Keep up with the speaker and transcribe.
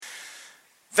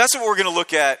That's what we're going to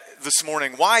look at this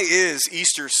morning. Why is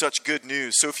Easter such good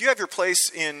news? So if you have your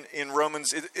place in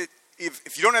Romans,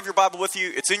 if you don't have your Bible with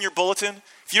you, it's in your bulletin.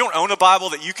 If you don't own a Bible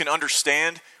that you can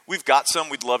understand, we've got some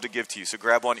we'd love to give to you. So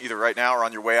grab one either right now or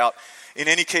on your way out. In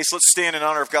any case, let's stand in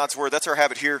honor of God's word. That's our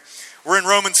habit here. We're in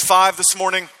Romans 5 this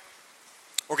morning.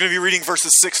 We're going to be reading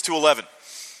verses 6 to 11.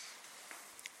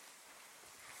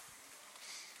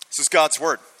 This is God's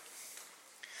word.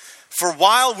 For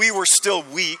while we were still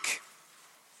weak,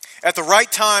 at the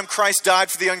right time Christ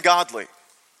died for the ungodly.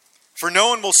 For no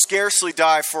one will scarcely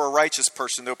die for a righteous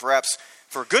person, though perhaps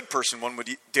for a good person one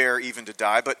would dare even to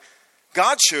die. But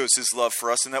God shows his love for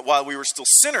us in that while we were still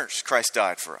sinners, Christ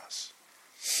died for us.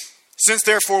 Since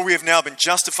therefore we have now been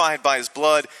justified by his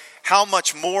blood, how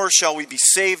much more shall we be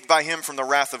saved by him from the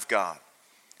wrath of God?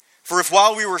 For if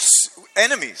while we were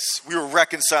enemies, we were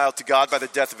reconciled to God by the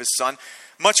death of his Son,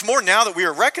 much more now that we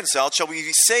are reconciled shall we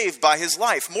be saved by his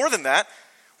life. More than that,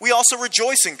 we also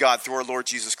rejoice in God through our Lord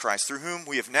Jesus Christ, through whom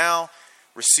we have now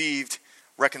received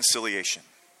reconciliation.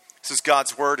 This is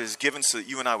God's word. It is given so that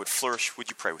you and I would flourish. Would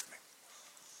you pray with me?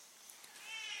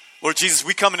 Lord Jesus,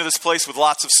 we come into this place with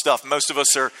lots of stuff. Most of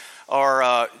us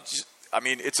are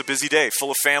it's a busy day,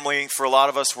 full of family. For a lot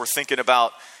of us, we're thinking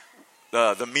about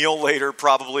the meal later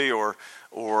probably, or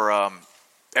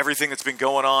everything that's been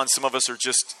going on. Some of us are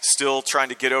just still trying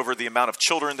to get over the amount of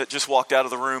children that just walked out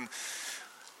of the room.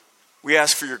 We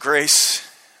ask for your grace,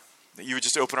 that you would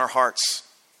just open our hearts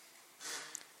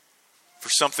for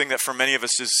something that for many of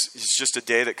us is just a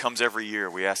day that comes every year.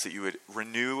 We ask that you would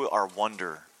renew our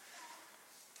wonder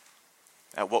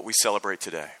at what we celebrate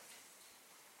today.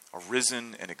 A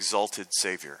risen and exalted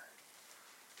Savior.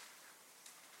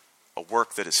 A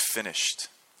work that is finished.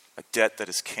 A debt that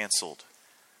is canceled.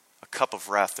 A cup of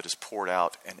wrath that is poured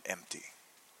out and empty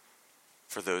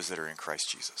for those that are in Christ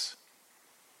Jesus.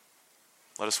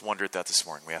 Let us wonder at that this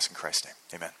morning. We ask in Christ's name.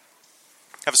 Amen.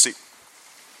 Have a seat.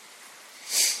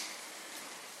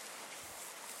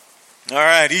 All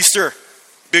right, Easter.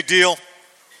 Big deal.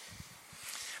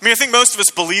 I think most of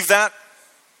us believe that.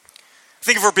 I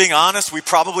think if we're being honest, we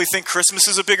probably think Christmas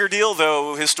is a bigger deal,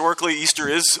 though historically Easter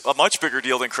is a much bigger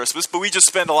deal than Christmas, but we just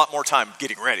spend a lot more time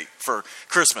getting ready for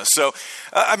Christmas. So,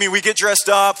 we get dressed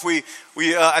up.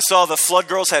 I saw the Flood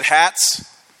girls had hats.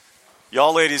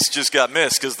 Y'all ladies just got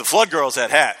missed because the Flood girls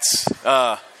had hats. You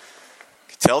can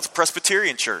tell it's a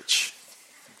Presbyterian church.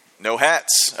 No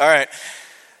hats. All right.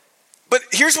 But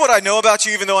here's what I know about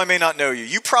you, even though I may not know you.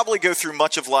 You probably go through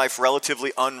much of life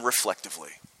relatively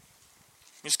unreflectively.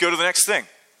 You just go to the next thing,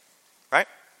 right?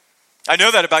 I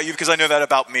know that about you because I know that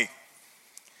about me.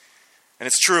 And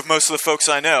it's true of most of the folks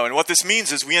I know. And what this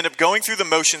means is we end up going through the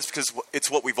motions because it's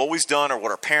what we've always done or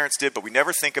what our parents did, but we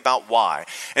never think about why.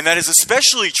 And that is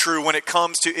especially true when it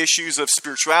comes to issues of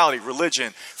spirituality,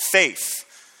 religion, faith.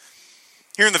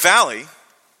 Here in the Valley,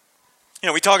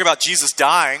 we talk about Jesus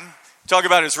dying, we talk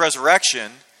about his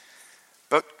resurrection,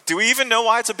 but do we even know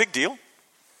why it's a big deal?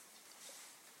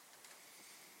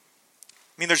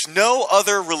 There's no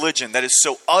other religion that is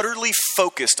so utterly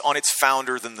focused on its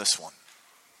founder than this one.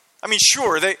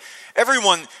 Sure,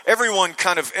 everyone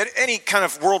any kind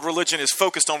of world religion is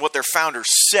focused on what their founder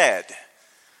said.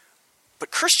 But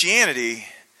Christianity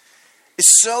is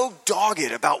so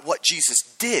dogged about what Jesus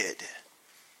did.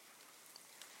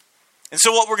 And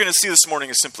so what we're going to see this morning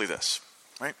is simply this,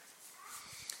 right?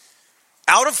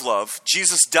 Out of love,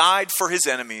 Jesus died for his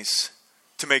enemies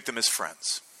to make them his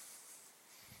friends.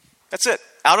 That's it.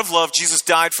 Out of love, Jesus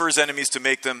died for his enemies to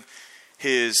make them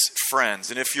his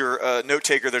friends. And if you're a note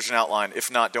taker, there's an outline.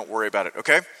 If not, don't worry about it,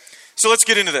 okay? So let's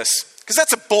get into this. Because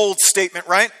that's a bold statement,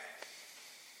 right?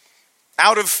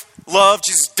 Out of love,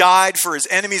 Jesus died for his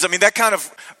enemies. That kind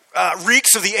of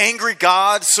reeks of the angry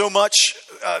God so much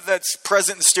that's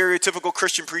present in stereotypical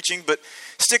Christian preaching. But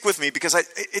stick with me because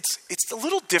it's a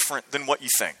little different than what you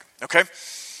think, okay?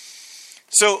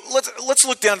 So let's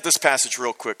look down at this passage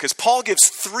real quick because Paul gives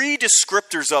three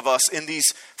descriptors of us in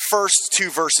these first two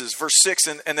verses, verse 6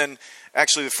 and then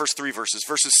actually the first three verses,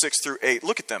 verses 6 through 8.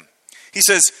 Look at them. He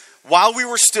says, while we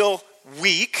were still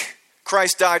weak,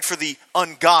 Christ died for the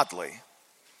ungodly.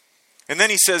 And then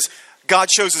he says,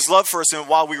 God shows his love for us, and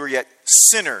while we were yet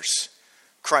sinners,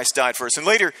 Christ died for us. And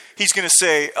later he's going to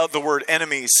say the word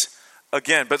enemies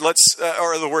again, but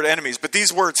or the word enemies, but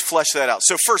these words flesh that out.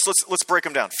 So first, let's break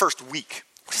them down. First, weak.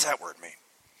 What does that word mean?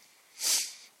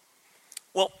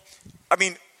 Well,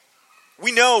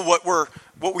 we know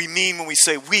what we mean when we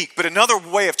say weak, but another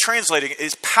way of translating it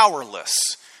is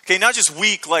powerless. Okay, not just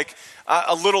weak like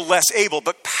a little less able,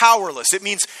 but powerless. It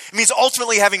means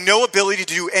ultimately having no ability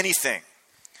to do anything.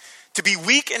 To be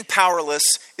weak and powerless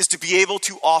is to be able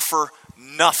to offer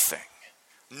nothing.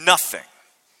 Nothing.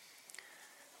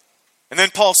 And then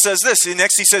Paul says this.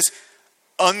 Next he says,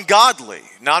 ungodly.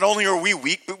 Not only are we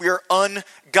weak, but we are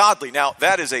ungodly. Now,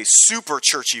 that is a super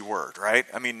churchy word, right?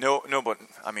 I mean,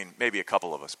 maybe a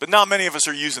couple of us, but not many of us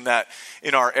are using that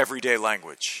in our everyday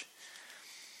language.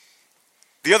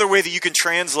 The other way that you can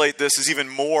translate this is even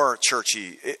more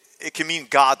churchy. It can mean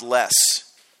godless.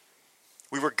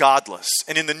 We were godless.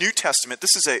 And in the New Testament,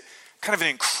 this is a kind of an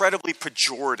incredibly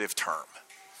pejorative term.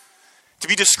 To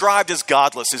be described as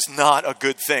godless is not a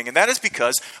good thing. And that is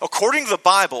because, according to the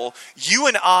Bible, you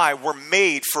and I were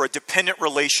made for a dependent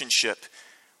relationship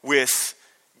with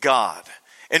God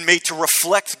and made to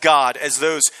reflect God as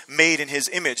those made in his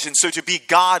image. And so to be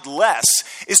godless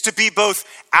is to be both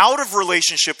out of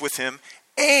relationship with him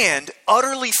and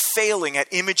utterly failing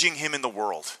at imaging him in the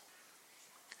world.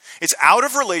 It's out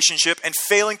of relationship and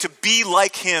failing to be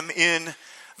like him in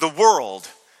the world.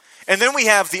 And then we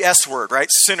have the S word, right?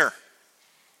 Sinner.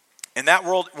 And that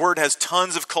word has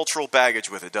tons of cultural baggage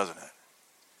with it, doesn't it?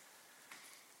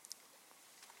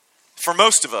 For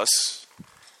most of us,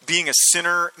 being a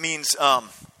sinner means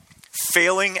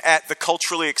failing at the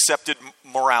culturally accepted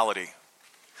morality.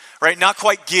 Right? Not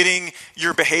quite getting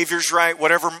your behaviors right,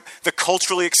 whatever the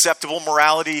culturally acceptable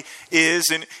morality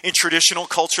is. In traditional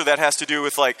culture, that has to do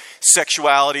with like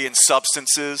sexuality and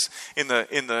substances. In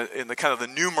the kind of the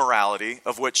new morality,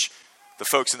 of which the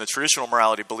folks in the traditional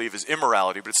morality believe is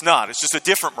immorality, but it's not. It's just a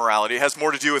different morality. It has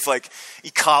more to do with like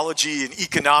ecology and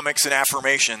economics and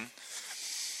affirmation.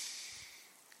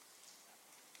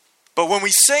 But when we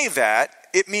say that,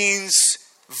 it means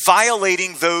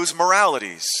violating those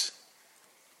moralities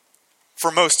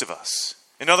for most of us.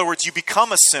 In other words, you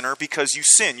become a sinner because you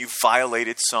sin. You've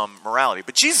violated some morality.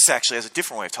 But Jesus actually has a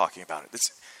different way of talking about it.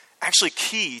 It's actually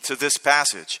key to this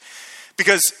passage.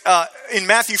 Because in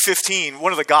Matthew 15,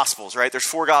 one of the Gospels, right? There's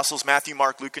 4 Gospels, Matthew,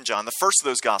 Mark, Luke, and John. The first of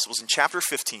those Gospels, in chapter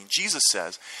 15, Jesus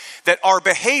says that our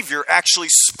behavior actually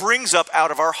springs up out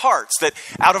of our hearts. That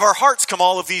out of our hearts come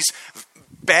all of these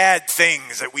bad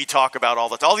things that we talk about all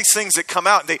the time. All these things that come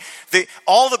out.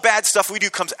 All the bad stuff we do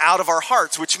comes out of our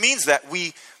hearts, which means that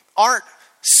we aren't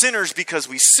sinners because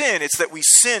we sin. It's that we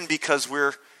sin because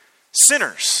we're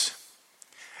sinners.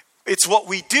 It's what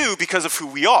we do because of who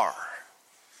we are.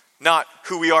 Not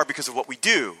who we are because of what we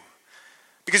do.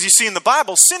 Because you see, in the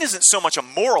Bible, sin isn't so much a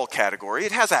moral category.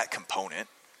 It has that component.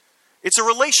 It's a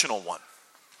relational one.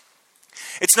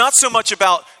 It's not so much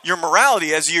about your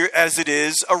morality as it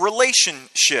is a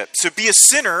relationship. So be a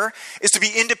sinner is to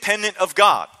be independent of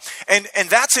God. And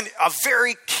that's a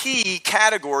very key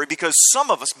category because some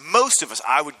of us, most of us,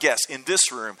 I would guess, in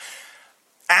this room,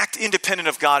 act independent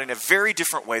of God in a very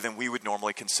different way than we would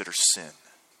normally consider sin.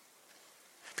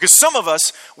 Because some of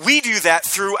us, we do that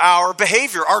through our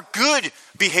behavior, our good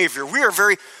behavior.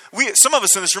 Some of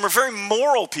us in this room are very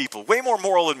moral people, way more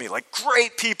moral than me, like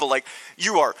great people. Like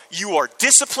you are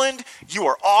disciplined, you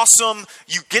are awesome,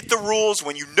 you get the rules.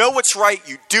 When you know what's right,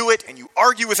 you do it, and you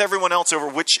argue with everyone else over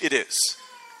which it is.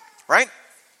 Right?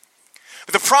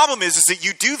 But the problem is that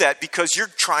you do that because you're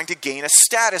trying to gain a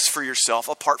status for yourself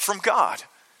apart from God.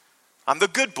 I'm the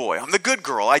good boy, I'm the good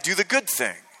girl, I do the good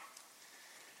thing.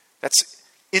 That's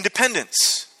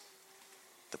independence.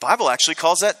 The Bible actually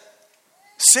calls that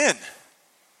sin.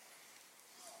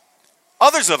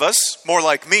 Others of us, more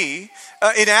like me,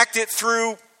 enact it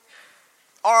through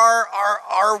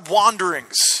our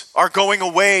wanderings, our going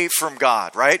away from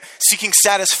God, right? Seeking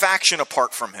satisfaction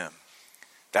apart from him.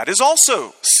 That is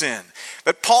also sin.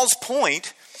 But Paul's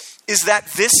point is that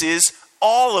this is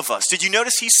all of us. Did you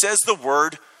notice he says the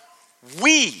word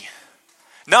we?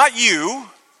 Not you,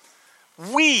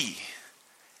 we.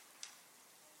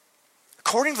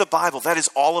 According to the Bible, that is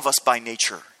all of us by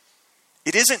nature.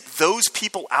 It isn't those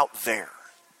people out there.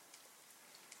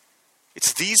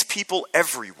 It's these people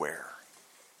everywhere.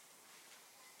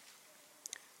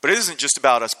 But it isn't just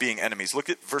about us being enemies. Look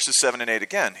at verses 7 and 8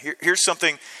 again. Here's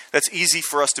something that's easy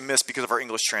for us to miss because of our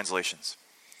English translations.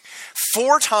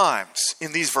 4 times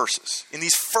in these verses, in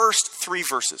these first 3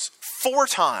 verses, 4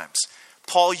 times,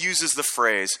 Paul uses the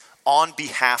phrase, on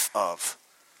behalf of.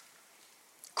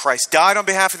 Christ died on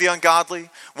behalf of the ungodly.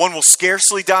 One will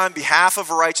scarcely die on behalf of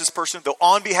a righteous person, though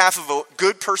on behalf of a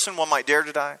good person one might dare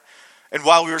to die. And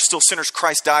while we were still sinners,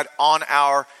 Christ died on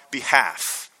our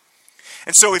behalf.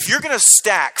 And so if you're going to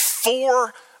stack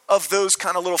 4 of those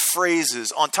kind of little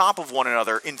phrases on top of one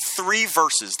another in 3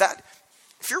 verses, that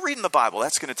if you're reading the Bible,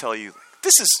 that's going to tell you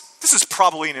this is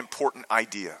probably an important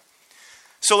idea.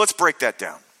 So let's break that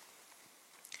down.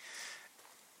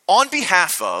 On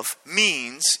behalf of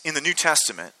means, in the New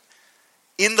Testament,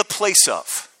 in the place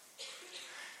of.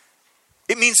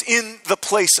 It means in the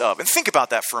place of. And think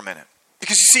about that for a minute.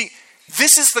 Because you see,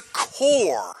 this is the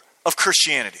core of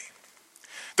Christianity.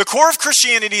 The core of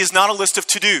Christianity is not a list of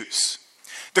to-dos.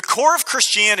 The core of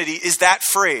Christianity is that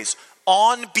phrase,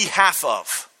 on behalf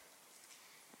of.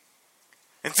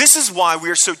 And this is why we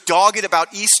are so dogged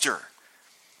about Easter.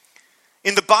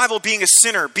 In the Bible, being a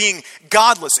sinner, being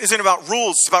godless, isn't about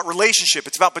rules, it's about relationship.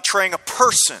 It's about betraying a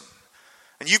person.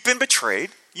 And you've been betrayed.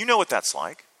 You know what that's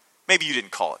like. Maybe you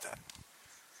didn't call it that.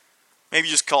 Maybe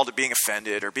you just called it being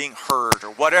offended or being hurt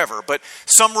or whatever, but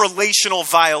some relational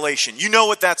violation. You know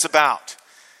what that's about.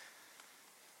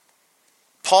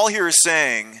 Paul here is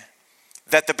saying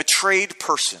that the betrayed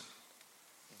person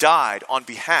died on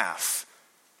behalf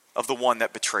of the one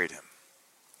that betrayed him.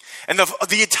 And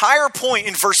the entire point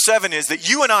in verse 7 is that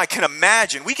you and I can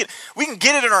imagine, we can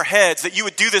get it in our heads that you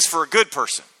would do this for a good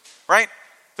person, right?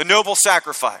 The noble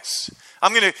sacrifice.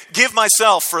 I'm going to give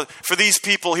myself for these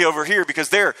people over here because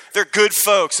they're good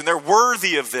folks and they're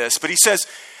worthy of this. But he says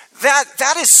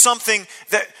that is something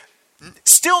that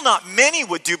still not many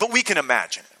would do, but we can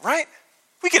imagine it, right?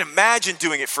 We can imagine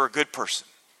doing it for a good person.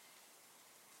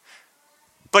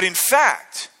 But in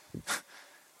fact,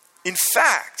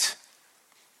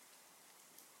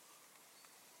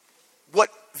 what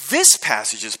this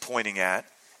passage is pointing at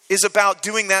is about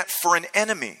doing that for an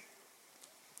enemy,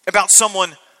 about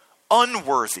someone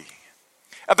unworthy,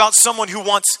 about someone who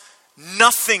wants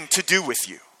nothing to do with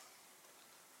you.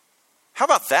 How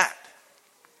about that?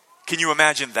 Can you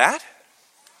imagine that?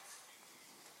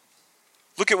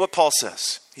 Look at what Paul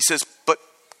says. He says, but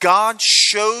God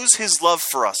shows his love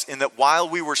for us in that while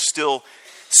we were still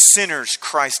sinners,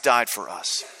 Christ died for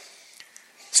us.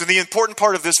 So the important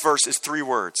part of this verse is 3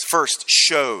 words. First,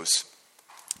 shows.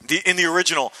 In the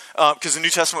original, because the New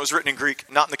Testament was written in Greek,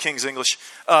 not in the King's English.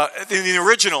 In the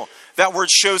original, that word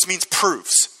shows means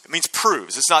proves. It means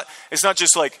proves. It's not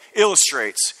just like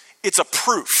illustrates. It's a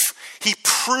proof. He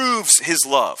proves his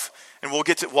love. And we'll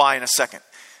get to why in a second.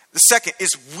 The second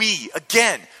is we.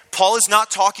 Again, Paul is not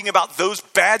talking about those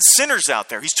bad sinners out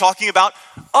there. He's talking about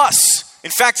us.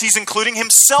 In fact, he's including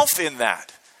himself in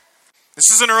that. This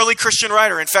is an early Christian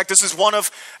writer. In fact, this is one of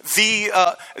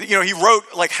the, he wrote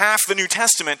like half the New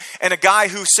Testament, and a guy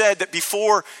who said that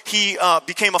before he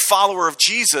became a follower of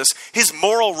Jesus, his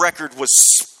moral record was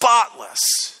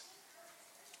spotless.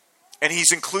 And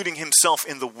he's including himself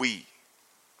in the we.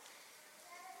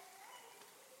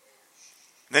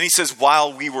 And then he says,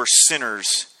 while we were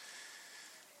sinners,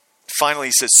 finally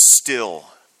he says, still.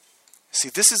 See,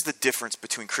 this is the difference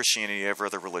between Christianity and every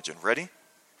other religion. Ready?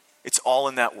 It's all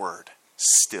in that word.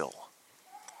 Still.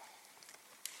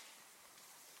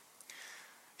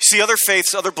 You see, other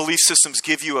faiths, other belief systems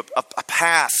give you a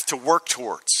path to work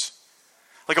towards,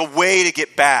 like a way to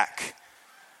get back.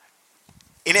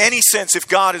 In any sense, if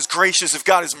God is gracious, if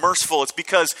God is merciful, it's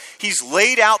because he's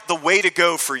laid out the way to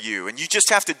go for you, and you just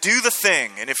have to do the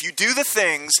thing. And if you do the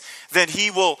things, then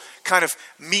he will kind of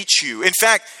meet you. In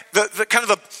fact,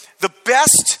 the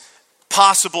best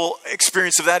possible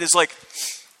experience of that is like,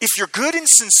 if you're good and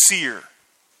sincere,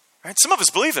 right? Some of us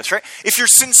believe this, right? If you're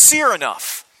sincere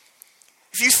enough,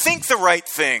 if you think the right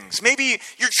things, maybe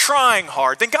you're trying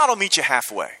hard, then God will meet you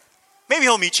halfway. Maybe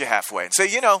he'll meet you halfway and say,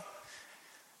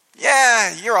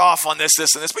 yeah, you're off on this, and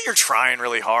this, but you're trying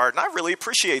really hard, and I really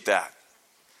appreciate that.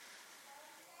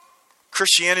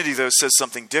 Christianity, though, says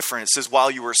something different. It says,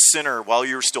 while you were a sinner, while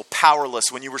you were still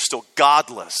powerless, when you were still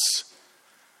godless,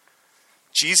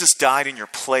 Jesus died in your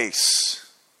place.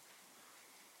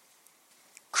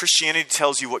 Christianity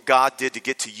tells you what God did to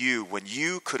get to you when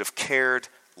you could have cared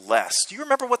less. Do you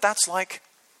remember what that's like?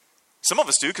 Some of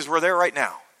us do, because we're there right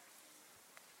now.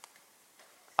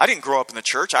 I didn't grow up in the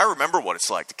church. I remember what it's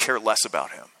like to care less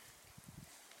about him.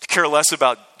 To care less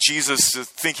about Jesus, to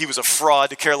think he was a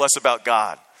fraud, to care less about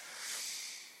God.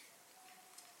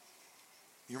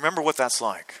 You remember what that's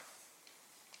like?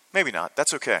 Maybe not.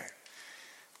 That's okay.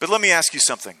 But let me ask you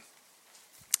something.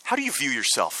 How do you view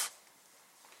yourself?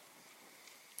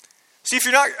 See, if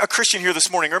you're not a Christian here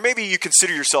this morning, or maybe you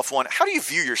consider yourself one, how do you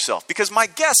view yourself? Because my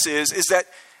guess is that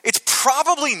it's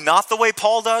probably not the way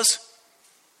Paul does.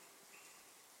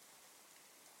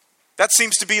 That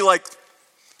seems to be like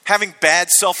having bad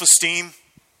self-esteem,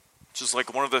 which is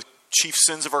like one of the chief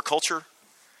sins of our culture.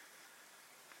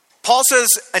 Paul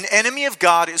says an enemy of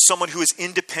God is someone who is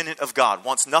independent of God,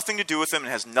 wants nothing to do with him,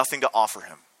 and has nothing to offer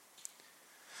him.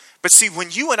 But see, when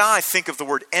you and I think of the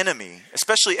word enemy,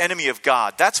 especially enemy of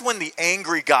God, that's when the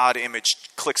angry God image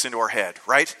clicks into our head,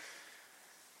 right?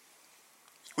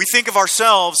 We think of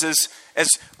ourselves as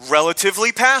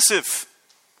relatively passive.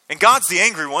 And God's the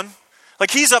angry one. Like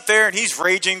he's up there and he's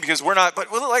raging because we're not,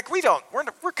 but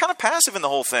we're kind of passive in the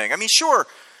whole thing. I mean, sure.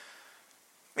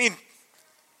 I mean,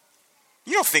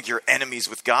 You don't think you're enemies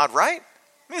with God, right?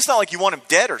 I mean, it's not like you want him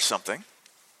dead or something.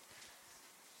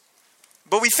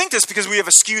 But we think this because we have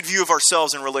a skewed view of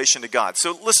ourselves in relation to God.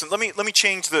 So listen, let me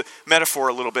change the metaphor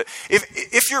a little bit.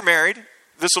 If you're married,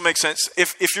 this will make sense.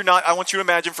 If you're not, I want you to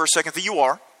imagine for a second that you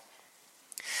are.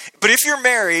 But if you're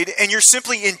married and you're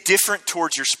simply indifferent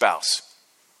towards your spouse,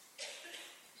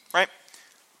 right?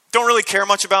 Don't really care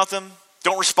much about them,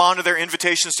 don't respond to their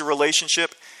invitations to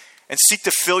relationship, and seek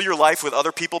to fill your life with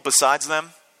other people besides them,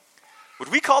 would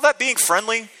we call that being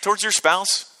friendly towards your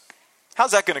spouse?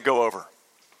 How's that going to go over?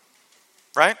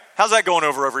 Right? How's that going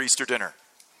over Easter dinner?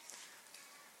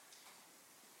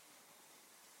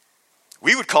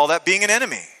 We would call that being an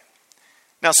enemy.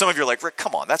 Now, some of you are like, Rick,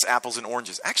 come on, that's apples and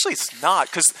oranges. Actually, it's not,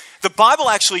 because the Bible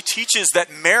actually teaches that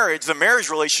the marriage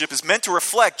relationship is meant to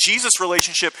reflect Jesus'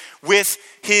 relationship with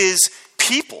his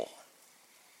people.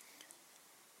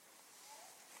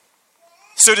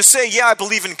 So to say, yeah, I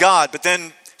believe in God, but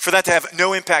then for that to have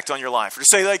no impact on your life, or to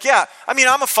say like, yeah, I mean,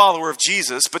 I'm a follower of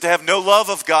Jesus, but to have no love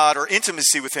of God or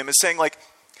intimacy with him is saying like,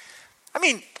 I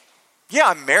mean, yeah,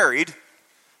 I'm married,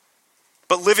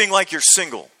 but living like you're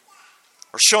single,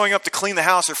 or showing up to clean the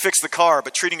house or fix the car,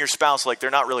 but treating your spouse like they're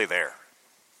not really there,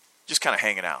 just kind of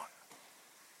hanging out.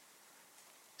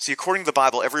 See, according to the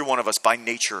Bible, every one of us by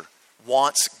nature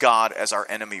wants God as our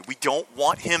enemy. We don't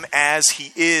want him as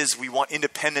he is. We want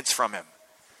independence from him.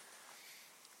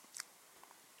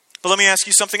 But let me ask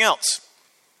you something else.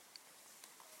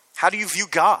 How do you view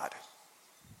God?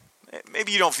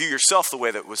 Maybe you don't view yourself the way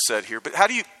that was said here, but how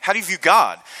do you view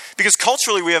God? Because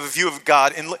culturally we have a view of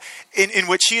God in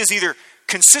which he is either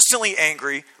consistently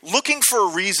angry, looking for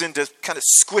a reason to kind of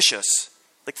squish us,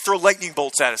 like throw lightning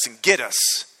bolts at us and get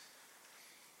us.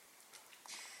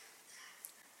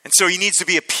 And so he needs to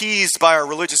be appeased by our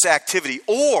religious activity.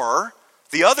 Or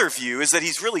the other view is that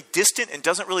he's really distant and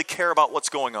doesn't really care about what's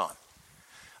going on.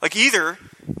 Like either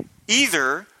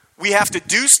we have to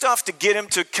do stuff to get him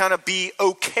to kind of be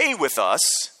okay with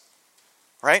us,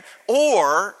 right?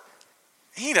 Or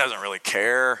he doesn't really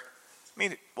care. I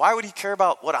mean, why would he care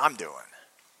about what I'm doing?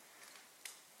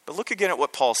 But look again at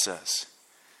what Paul says.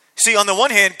 See, on the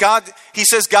one hand, he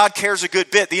says God cares a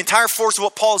good bit. The entire force of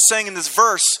what Paul is saying in these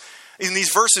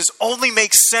verses only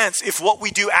makes sense if what we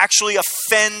do actually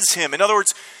offends him. In other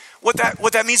words, what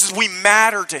that means is we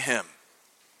matter to him.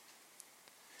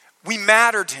 We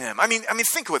matter to him. I mean,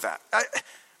 think with that.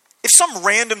 If some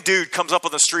random dude comes up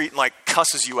on the street and like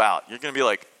cusses you out, you're going to be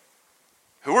like,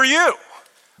 who are you?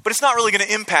 But it's not really going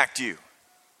to impact you.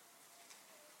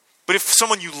 But if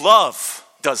someone you love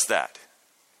does that,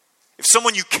 if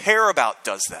someone you care about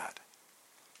does that,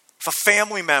 if a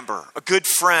family member, a good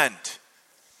friend, if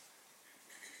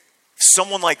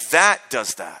someone like that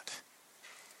does that,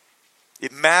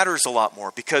 it matters a lot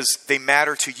more because they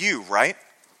matter to you, right?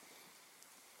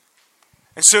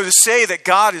 And so to say that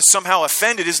God is somehow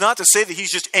offended is not to say that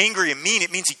he's just angry and mean.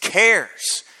 It means he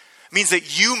cares. It means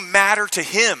that you matter to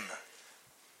him.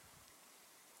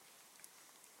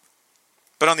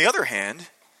 But on the other hand,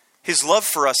 his love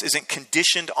for us isn't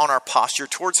conditioned on our posture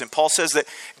towards him. Paul says that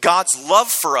God's love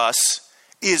for us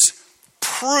is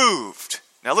proved.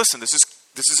 Now listen, this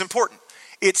is important.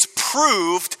 It's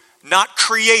proved, not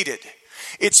created.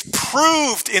 It's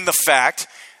proved in the fact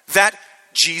that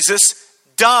Jesus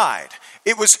died.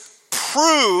 It was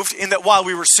proved in that while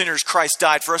we were sinners, Christ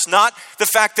died for us, not the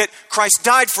fact that Christ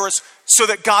died for us so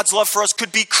that God's love for us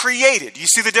could be created. You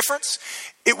see the difference?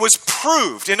 It was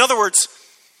proved. In other words,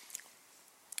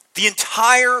 the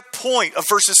entire point of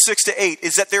verses 6 to 8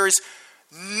 is that there is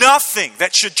nothing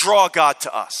that should draw God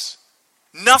to us.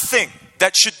 Nothing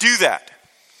that should do that.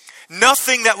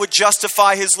 Nothing that would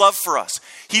justify his love for us.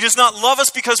 He does not love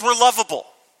us because we're lovable.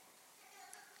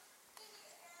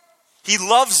 He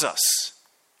loves us.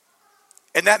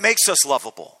 And that makes us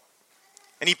lovable.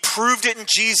 And he proved it in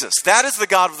Jesus. That is the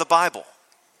God of the Bible.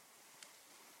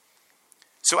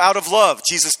 So out of love,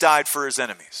 Jesus died for his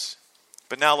enemies.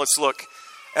 But now let's look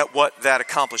at what that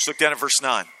accomplished. Look down at verse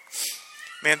 9.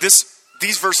 Man,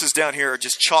 these verses down here are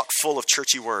just chock full of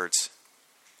churchy words.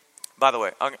 By the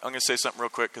way, I'm going to say something real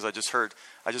quick because I just heard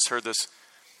this.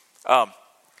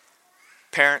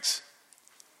 Parents,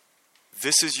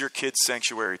 this is your kid's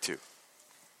sanctuary too.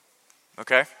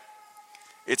 Okay?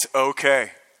 It's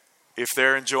okay if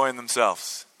they're enjoying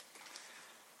themselves.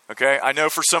 Okay? I know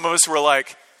for some of us, we're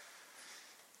like,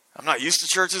 I'm not used to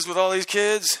churches with all these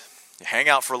kids. You hang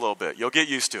out for a little bit. You'll get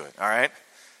used to it, all right?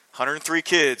 103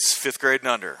 kids, 5th grade and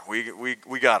under.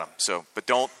 We got them. So, but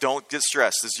don't get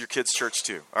stressed. This is your kid's church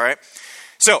too, all right?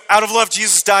 So, out of love,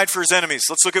 Jesus died for his enemies.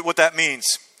 Let's look at what that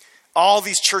means. All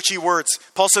these churchy words.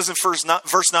 Paul says in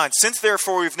verse 9, since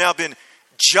therefore we've now been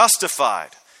justified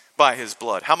by his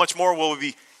blood, how much more will we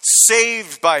be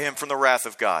saved by him from the wrath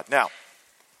of God? Now,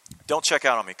 don't check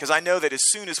out on me, because I know that as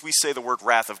soon as we say the word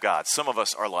wrath of God, some of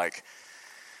us are like,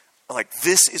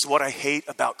 this is what I hate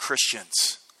about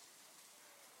Christians.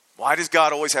 Why does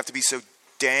God always have to be so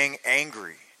dang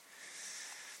angry?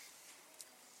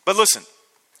 But listen,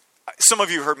 some of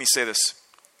you heard me say this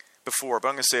before, but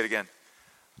I'm going to say it again.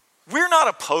 We're not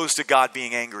opposed to God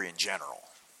being angry in general,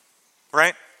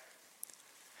 right?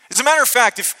 As a matter of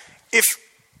fact, if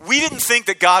we didn't think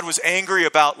that God was angry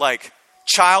about like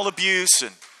child abuse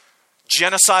and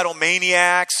genocidal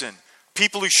maniacs and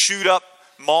people who shoot up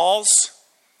malls,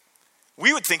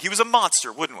 we would think he was a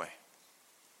monster, wouldn't we?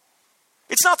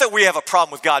 It's not that we have a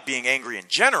problem with God being angry in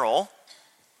general.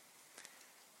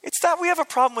 It's that we have a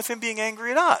problem with him being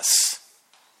angry at us,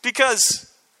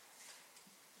 because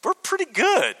we're pretty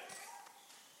good.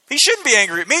 He shouldn't be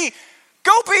angry at me.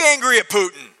 Go be angry at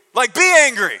Putin. Like, be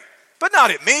angry, but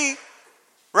not at me,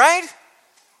 right?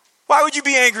 Why would you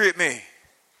be angry at me?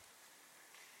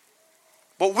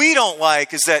 What we don't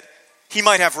like is that he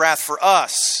might have wrath for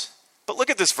us. But look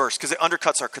at this verse, because it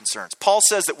undercuts our concerns. Paul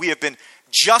says that we have been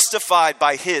justified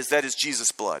by his, that is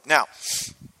Jesus' blood. Now,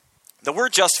 the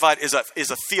word justified is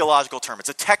a theological term. It's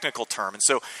a technical term. And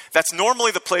so that's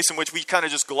normally the place in which we kind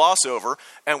of just gloss over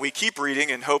and we keep reading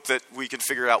and hope that we can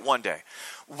figure it out one day.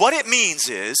 What it means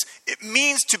is, it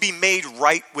means to be made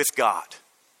right with God.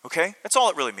 Okay? That's all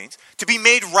it really means. To be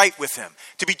made right with him.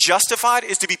 To be justified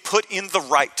is to be put in the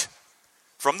right.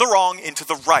 From the wrong into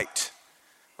the right.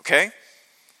 Okay?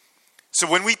 So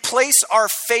when we place our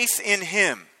faith in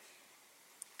him,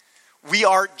 we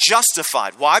are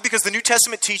justified. Why? Because the New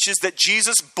Testament teaches that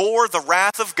Jesus bore the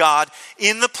wrath of God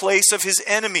in the place of his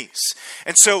enemies.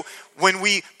 And so when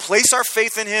we place our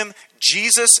faith in him,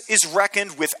 Jesus is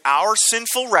reckoned with our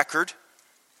sinful record,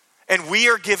 and we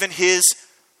are given his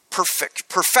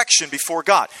perfection before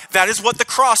God. That is what the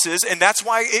cross is, and that's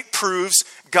why it proves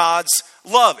God's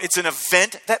love. It's an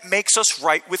event that makes us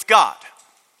right with God.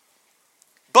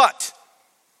 But,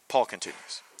 Paul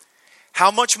continues, how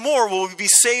much more will we be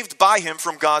saved by him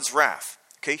from God's wrath?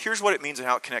 Okay, here's what it means and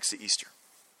how it connects to Easter.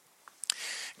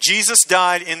 Jesus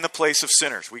died in the place of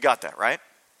sinners. We got that, right?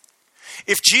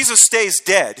 If Jesus stays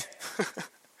dead,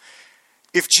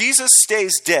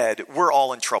 we're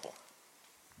all in trouble.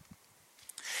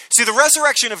 See, the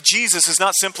resurrection of Jesus is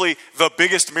not simply the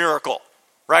biggest miracle,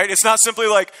 right? It's not simply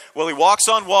like, well, he walks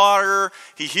on water,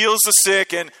 he heals the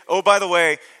sick, and oh, by the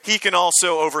way, he can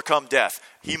also overcome death.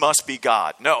 He must be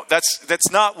God. No,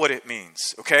 that's not what it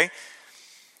means, okay?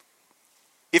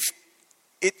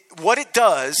 What it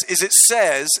does is it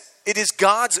says it is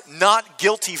God's not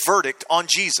guilty verdict on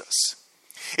Jesus.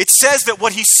 It says that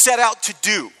what he set out to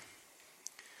do,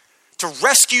 to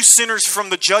rescue sinners from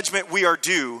the judgment we are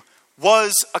due,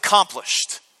 was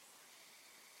accomplished.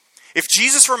 If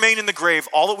Jesus remained in the grave,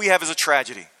 all that we have is a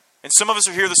tragedy. And some of us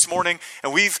are here this morning,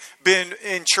 and we've been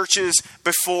in churches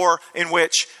before in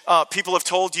which people have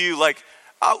told you, like,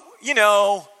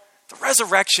 oh, the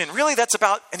resurrection, really that's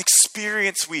about an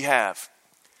experience we have.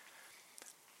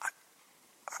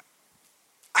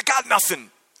 I got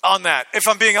nothing on that, if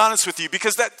I'm being honest with you,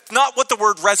 because that's not what the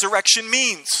word resurrection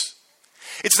means.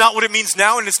 It's not what it means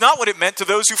now, and it's not what it meant to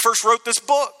those who first wrote this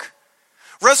book.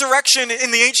 Resurrection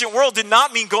in the ancient world did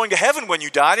not mean going to heaven when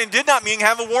you died, and did not mean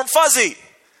having a warm fuzzy.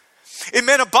 It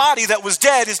meant a body that was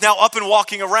dead is now up and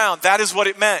walking around. That is what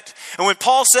it meant. And when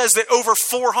Paul says that over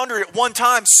 400 at one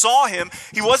time saw him,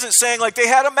 he wasn't saying like they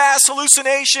had a mass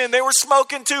hallucination, they were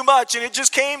smoking too much and it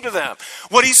just came to them.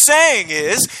 What he's saying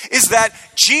is that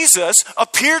Jesus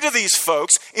appeared to these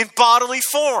folks in bodily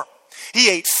form.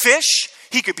 He ate fish,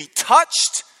 he could be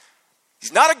touched.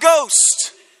 He's not a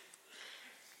ghost.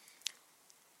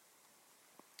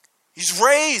 He's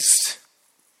raised.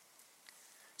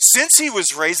 Since he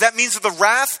was raised, that means that the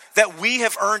wrath that we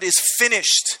have earned is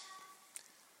finished.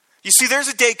 You see, there's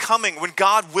a day coming when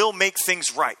God will make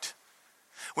things right.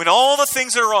 When all the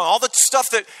things that are wrong, all the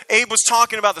stuff that Abe was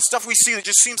talking about, the stuff we see that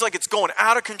just seems like it's going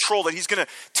out of control, that he's going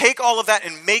to take all of that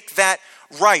and make that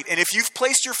right. And if you've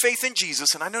placed your faith in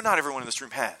Jesus, and I know not everyone in this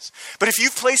room has, but if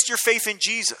you've placed your faith in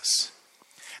Jesus,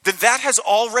 then that has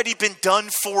already been done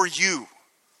for you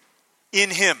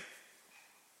in him.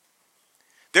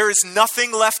 There is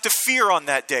nothing left to fear on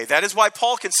that day. That is why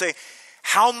Paul can say,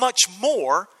 how much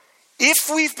more, if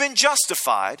we've been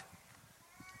justified,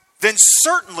 then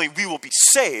certainly we will be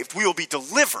saved, we will be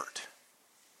delivered.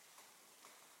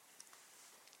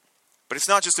 But it's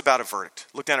not just about a verdict.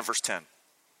 Look down at verse 10.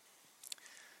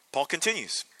 Paul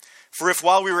continues, for if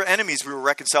while we were enemies we were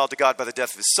reconciled to God by the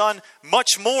death of his Son,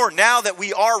 much more now that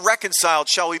we are reconciled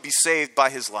shall we be saved by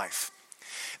his life.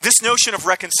 This notion of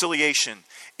reconciliation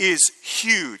is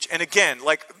huge. And again,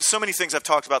 like so many things I've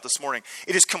talked about this morning,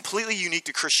 it is completely unique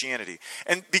to Christianity.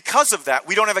 And because of that,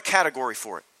 we don't have a category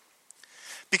for it.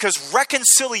 Because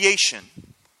reconciliation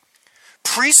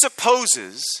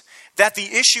presupposes that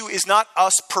the issue is not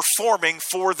us performing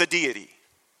for the deity.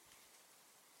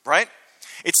 Right?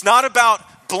 It's not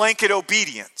about blanket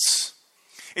obedience.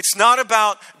 It's not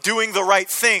about doing the right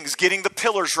things, getting the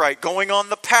pillars right, going on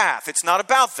the path. It's not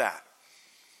about that.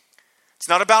 It's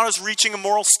not about us reaching a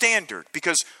moral standard,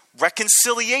 because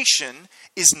reconciliation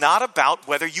is not about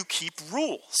whether you keep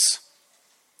rules.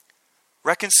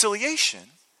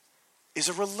 Reconciliation is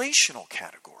a relational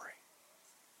category.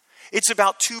 It's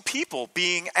about two people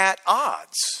being at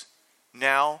odds,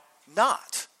 now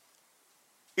not.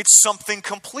 It's something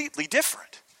completely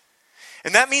different.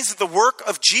 And that means that the work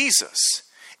of Jesus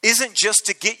isn't just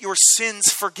to get your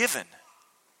sins forgiven.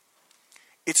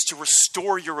 It's to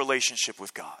restore your relationship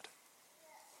with God.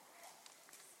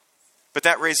 But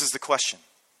that raises the question,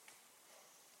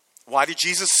 why did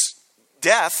Jesus'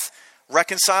 death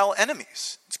reconcile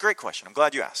enemies? It's a great question. I'm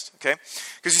glad you asked, okay?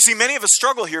 Because you see, many of us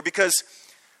struggle here because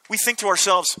we think to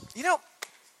ourselves,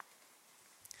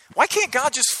 why can't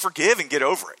God just forgive and get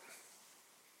over it?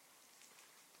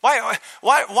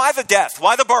 Why the death?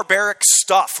 Why the barbaric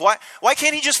stuff? Why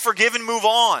can't he just forgive and move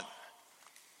on?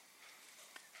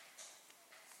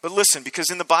 But listen,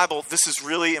 because in the Bible, this is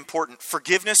really important.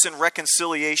 Forgiveness and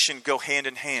reconciliation go hand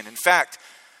in hand. In fact,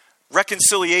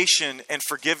 reconciliation and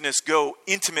forgiveness go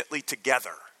intimately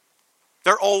together.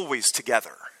 They're always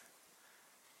together.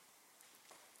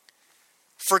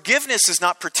 Forgiveness is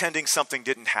not pretending something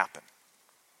didn't happen.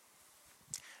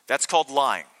 That's called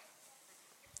lying.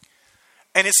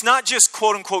 And it's not just,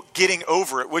 quote unquote, getting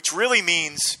over it, which really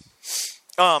means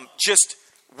just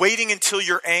waiting until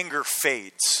your anger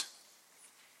fades.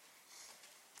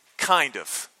 Kind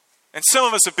of. And some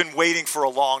of us have been waiting for a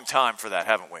long time for that,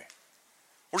 haven't we?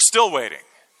 We're still waiting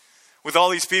with all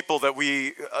these people that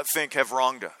we think have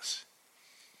wronged us.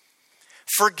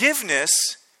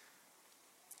 Forgiveness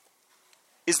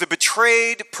is the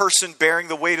betrayed person bearing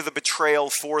the weight of the betrayal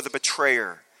for the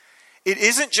betrayer. It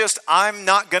isn't just, I'm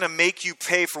not going to make you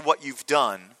pay for what you've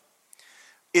done.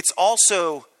 It's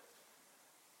also,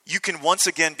 you can once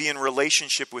again be in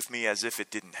relationship with me as if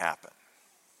it didn't happen.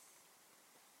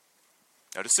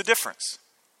 Notice the difference.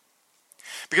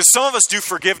 Because some of us do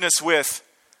forgiveness with,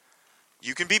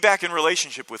 you can be back in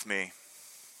relationship with me,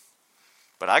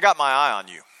 but I got my eye on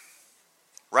you.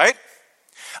 Right?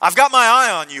 I've got my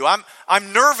eye on you.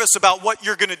 I'm nervous about what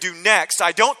you're going to do next.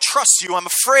 I don't trust you. I'm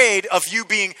afraid of you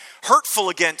being hurtful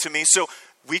again to me. So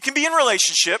we can be in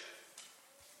relationship,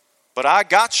 but I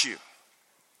got you.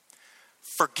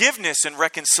 Forgiveness and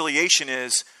reconciliation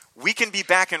is, we can be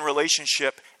back in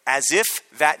relationship as if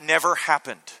that never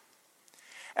happened.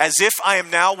 As if I am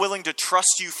now willing to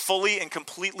trust you fully and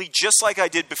completely, just like I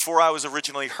did before I was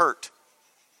originally hurt.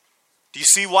 Do you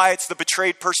see why it's the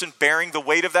betrayed person bearing the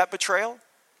weight of that betrayal?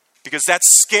 Because that's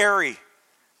scary.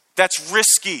 That's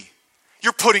risky.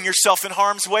 You're putting yourself in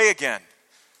harm's way again.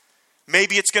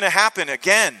 Maybe it's going to happen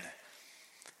again.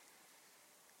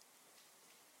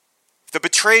 The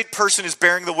betrayed person is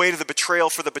bearing the weight of the betrayal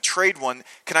for the betrayed one.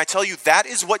 Can I tell you, that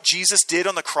is what Jesus did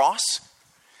on the cross?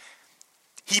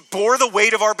 He bore the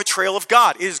weight of our betrayal of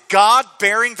God. It is God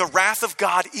bearing the wrath of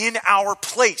God in our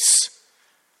place.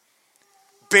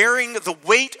 Bearing the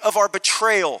weight of our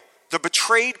betrayal. The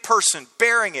betrayed person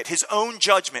bearing it, his own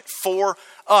judgment for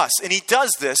us. And he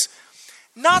does this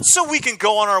not so we can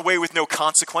go on our way with no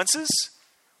consequences,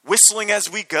 whistling as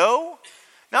we go.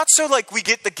 Not so like we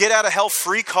get the get out of hell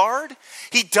free card.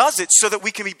 He does it so that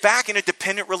we can be back in a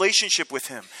dependent relationship with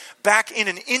him. Back in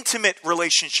an intimate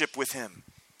relationship with him.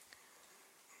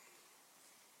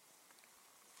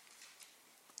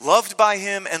 Loved by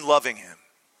him and loving him.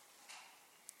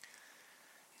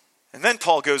 And then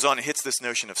Paul goes on and hits this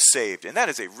notion of saved. And that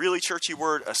is a really churchy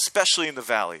word, especially in the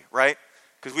valley, right?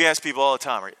 Because we ask people all the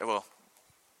time, well,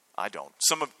 I don't.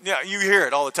 You hear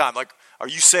it all the time. Like, are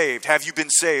you saved? Have you been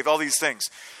saved? All these things.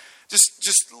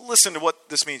 Just listen to what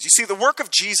this means. You see, the work of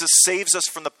Jesus saves us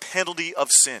from the penalty of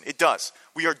sin. It does.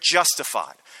 We are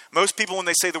justified. Most people, when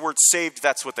they say the word saved,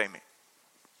 that's what they mean.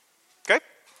 Okay?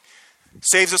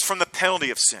 Saves us from the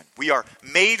penalty of sin. We are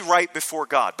made right before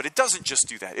God. But it doesn't just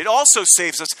do that. It also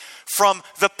saves us from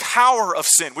the power of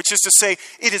sin, which is to say,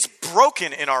 it is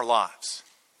broken in our lives.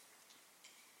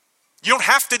 You don't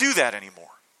have to do that anymore.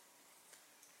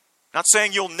 Not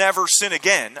saying you'll never sin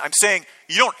again. I'm saying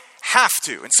you don't have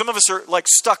to. And some of us are like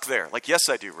stuck there. Like, yes,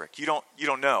 I do, Rick. You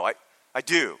don't know. I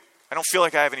do. I don't feel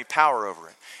like I have any power over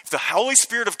it. If the Holy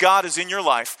Spirit of God is in your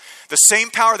life, the same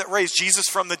power that raised Jesus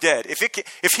from the dead, if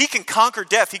he can conquer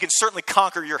death, he can certainly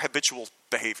conquer your habitual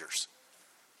behaviors.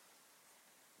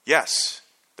 Yes,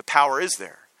 the power is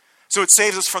there. So it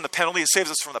saves us from the penalty, it saves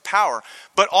us from the power,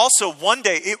 but also one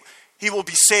day we will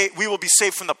be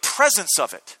saved from the presence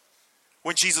of it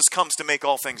when Jesus comes to make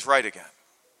all things right again.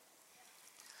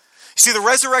 See, the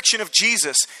resurrection of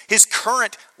Jesus, his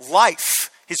current life,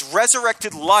 his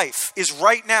resurrected life is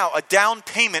right now a down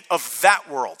payment of that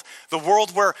world. The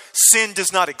world where sin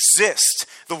does not exist.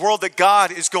 The world that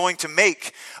God is going to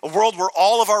make. A world where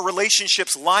all of our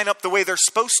relationships line up the way they're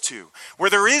supposed to. Where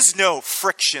there is no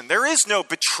friction. There is no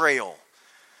betrayal.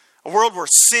 A world where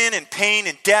sin and pain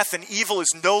and death and evil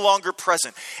is no longer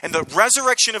present. And the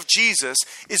resurrection of Jesus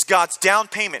is God's down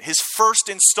payment. His first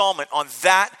installment on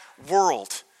that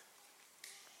world.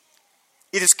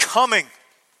 It is coming.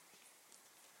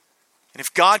 And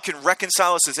if God can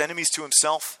reconcile us as enemies to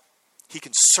himself, he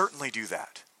can certainly do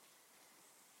that.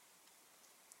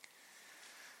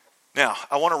 Now,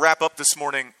 I want to wrap up this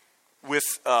morning with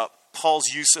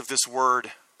Paul's use of this word.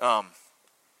 There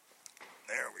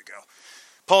we go.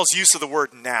 Paul's use of the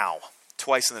word now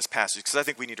twice in this passage, because I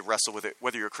think we need to wrestle with it,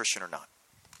 whether you're a Christian or not.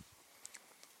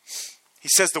 He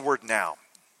says the word now.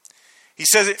 He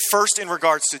says it first in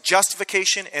regards to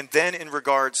justification and then in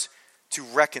regards to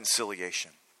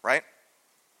reconciliation, right?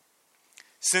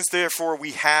 Since therefore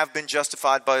we have been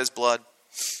justified by his blood,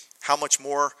 how much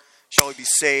more shall we be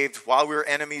saved? While we were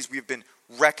enemies, we've been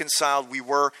reconciled. We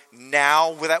were,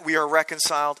 now that we are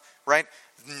reconciled, right?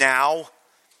 Now.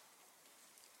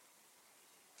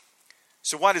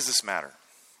 So why does this matter?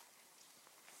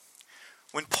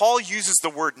 When Paul uses the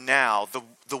word now,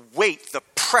 the weight, the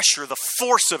pressure, the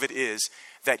force of it is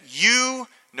that you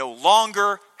no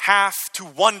longer have to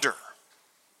wonder.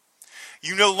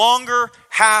 You no longer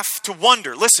have to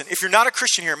wonder. Listen, if you're not a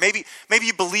Christian here, maybe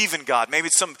you believe in God. Maybe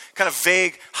it's some kind of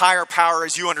vague higher power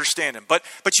as you understand him. But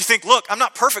you think, look, I'm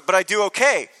not perfect, but I do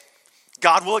okay.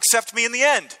 God will accept me in the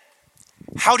end.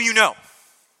 How do you know?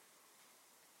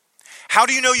 How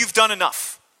do you know you've done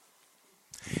enough?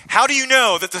 How do you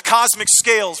know that the cosmic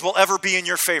scales will ever be in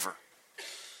your favor?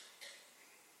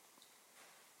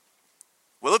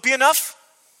 Will it be enough?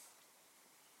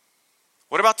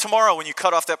 What about tomorrow when you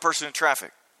cut off that person in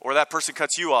traffic? Or that person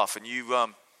cuts you off and you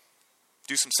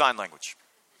do some sign language?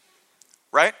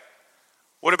 Right?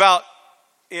 What about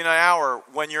in an hour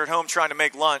when you're at home trying to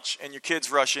make lunch and your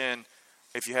kids rush in,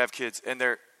 if you have kids, and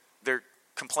they're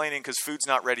complaining because food's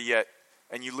not ready yet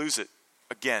and you lose it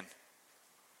again?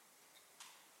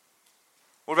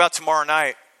 What about tomorrow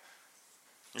night?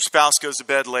 Your spouse goes to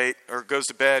bed late or goes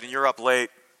to bed and you're up late.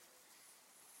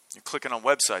 You're clicking on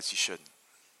websites you shouldn't.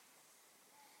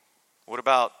 What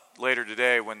about later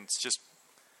today when it's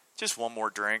just one more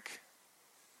drink?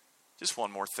 Just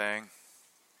one more thing?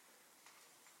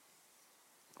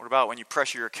 What about when you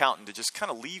pressure your accountant to just kind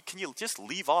of leave? Can you just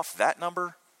leave off that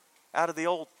number out of the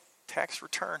old tax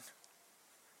return?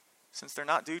 Since they're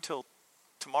not due till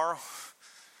tomorrow?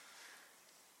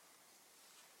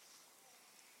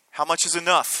 How much is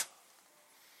enough?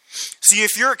 See,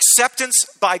 if your acceptance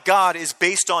by God is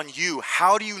based on you,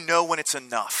 how do you know when it's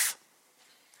enough?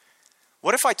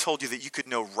 What if I told you that you could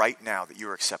know right now that you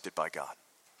are accepted by God?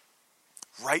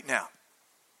 Right now.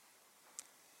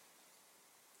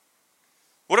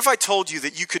 What if I told you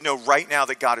that you could know right now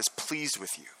that God is pleased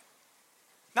with you?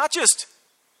 Not just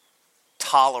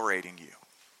tolerating you,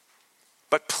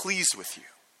 but pleased with you.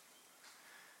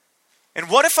 And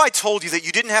what if I told you that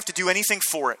you didn't have to do anything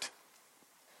for it?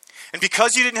 And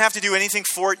because you didn't have to do anything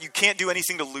for it, you can't do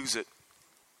anything to lose it.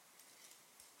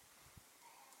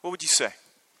 What would you say?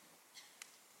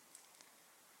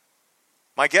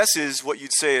 My guess is what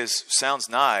you'd say is, sounds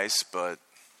nice, but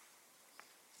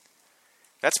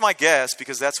that's my guess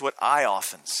because that's what I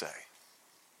often say.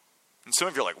 And some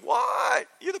of you are like, what?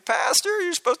 You're the pastor?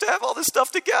 You're supposed to have all this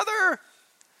stuff together?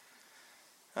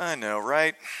 I know,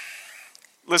 right?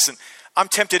 Listen, I'm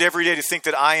tempted every day to think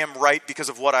that I am right because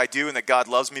of what I do and that God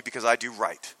loves me because I do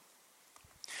right.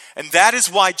 And that is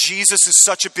why Jesus is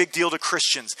such a big deal to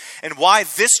Christians and why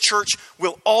this church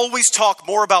will always talk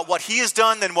more about what he has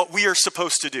done than what we are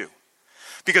supposed to do.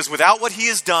 Because without what he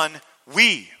has done,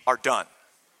 we are done.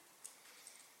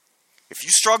 If you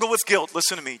struggle with guilt,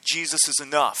 listen to me, Jesus is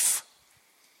enough.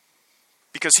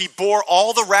 Because he bore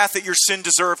all the wrath that your sin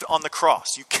deserved on the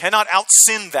cross. You cannot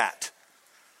out-sin that.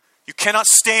 You cannot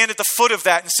stand at the foot of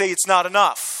that and say it's not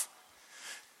enough.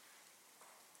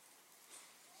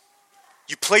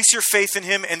 You place your faith in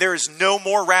him and there is no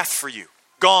more wrath for you.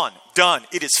 Gone, done,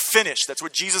 it is finished. That's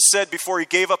what Jesus said before he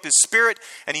gave up his spirit,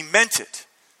 and he meant it.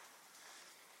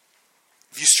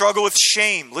 If you struggle with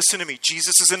shame, listen to me.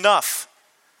 Jesus is enough.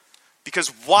 Because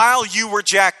while you were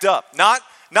jacked up, not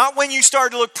when you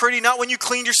started to look pretty, not when you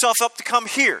cleaned yourself up to come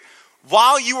here,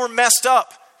 while you were messed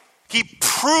up, he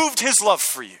proved his love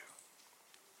for you.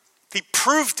 He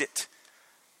proved it.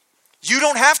 You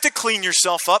don't have to clean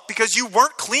yourself up because you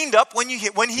weren't cleaned up when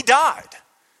he died.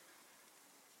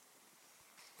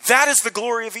 That is the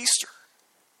glory of Easter.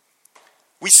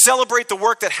 We celebrate the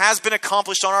work that has been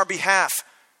accomplished on our behalf,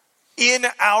 in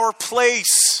our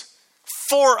place,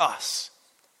 for us,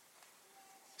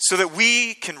 so that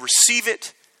we can receive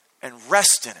it and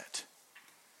rest in it.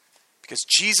 Because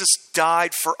Jesus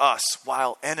died for us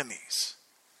while enemies,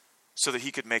 so that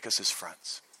he could make us his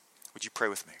friends. Would you pray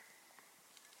with me?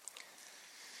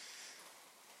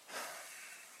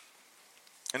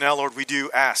 And now, Lord, we do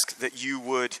ask that you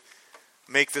would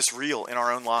make this real in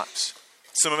our own lives.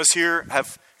 Some of us here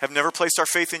have never placed our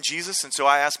faith in Jesus, and so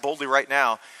I ask boldly right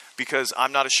now, because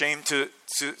I'm not ashamed to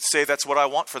say that's what I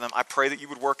want for them. I pray that you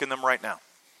would work in them right now,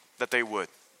 that they would.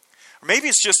 Or maybe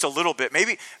it's just a little bit.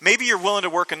 Maybe you're willing to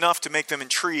work enough to make them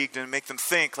intrigued and make them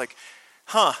think like,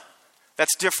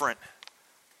 that's different.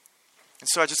 And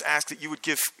so I just ask that you would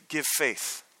give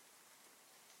faith,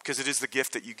 because it is the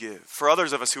gift that you give. For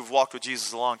others of us who've walked with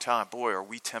Jesus a long time, boy, are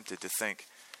we tempted to think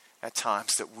at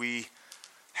times that we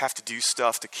have to do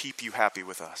stuff to keep you happy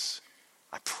with us.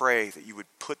 I pray that you would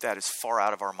put that as far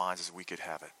out of our minds as we could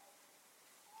have it.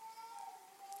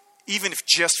 Even if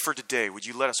just for today, would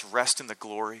you let us rest in the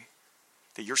glory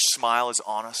that your smile is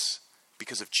on us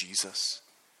because of Jesus?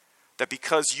 That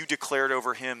because you declared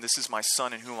over him, this is my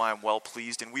son in whom I am well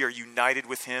pleased, and we are united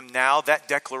with him, now that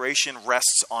declaration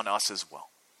rests on us as well.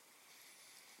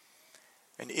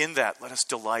 And in that, let us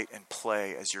delight and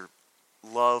play as your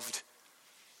loved,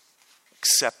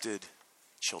 accepted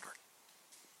children.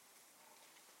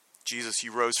 Jesus,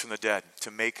 you rose from the dead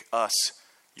to make us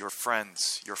your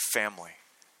friends, your family.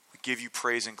 We give you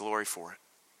praise and glory for it.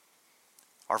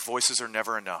 Our voices are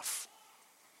never enough.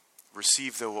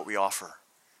 Receive, though, what we offer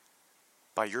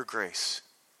by your grace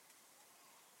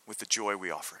with the joy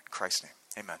we offer it. In Christ's name,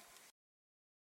 amen.